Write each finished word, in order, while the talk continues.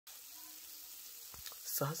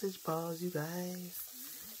sausage balls, you guys.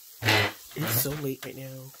 It's so late right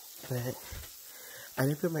now, but I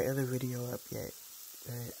didn't put my other video up yet.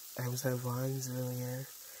 But I was at Vaughn's earlier,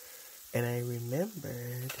 and I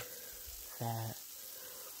remembered that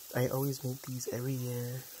I always make these every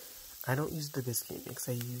year. I don't use the biscuit mix,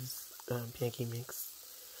 I use pancake mix.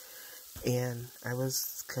 And I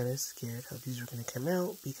was kind of scared how these were going to come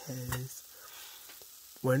out because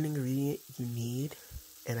one ingredient you need,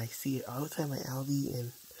 and I see it all the time at Aldi,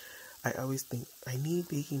 and I always think I need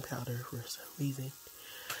baking powder for some reason,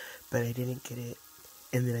 but I didn't get it.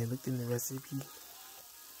 And then I looked in the recipe,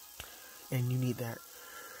 and you need that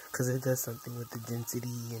because it does something with the density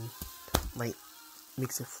and might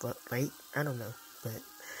makes it float, right? I don't know, but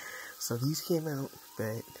so these came out,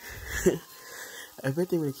 but I bet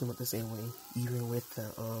they would have came out the same way, even with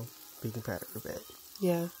the baking powder. But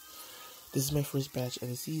yeah, this is my first batch of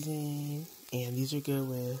the season, and these are good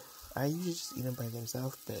with. I usually just eat them by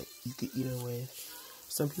themselves, but you could eat them with.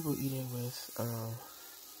 Some people eat it with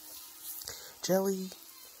jelly.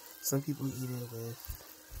 Some people eat it with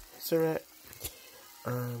syrup,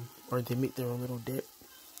 or they make their own little dip.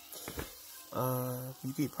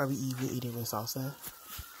 You could probably even eat it with salsa.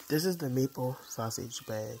 This is the maple sausage,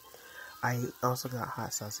 but I also got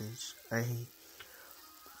hot sausage. I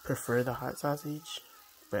prefer the hot sausage,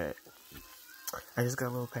 but I just got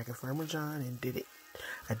a little pack of Parmesan and did it.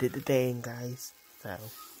 I did the thing, guys. So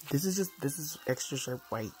this is extra sharp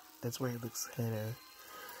white. That's why it looks kind of.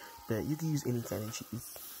 But you can use any kind of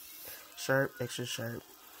cheese, sharp, extra sharp,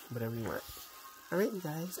 whatever you want. All right, you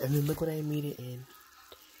guys. And then look what I made it in.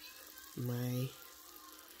 My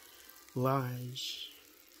large.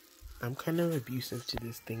 I'm kind of abusive to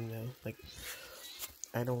this thing though. Like,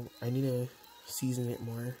 I need to season it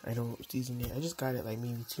more. I don't season it. I just got it like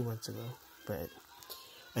maybe 2 months ago. But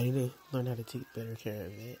I need to learn how to take better care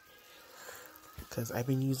of it. Because I've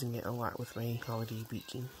been using it a lot with my holiday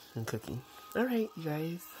baking and cooking. Alright, you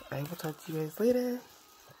guys. I will talk to you guys later.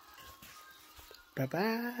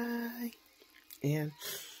 Bye-bye. And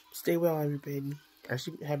stay well, everybody. I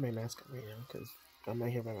should have my mask on right now because I'm not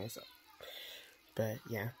here by myself. But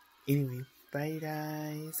yeah. Anyway, bye you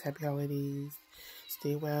guys. Happy holidays.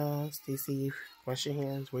 Stay well. Stay safe. Wash your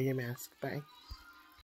hands. Wear your mask. Bye.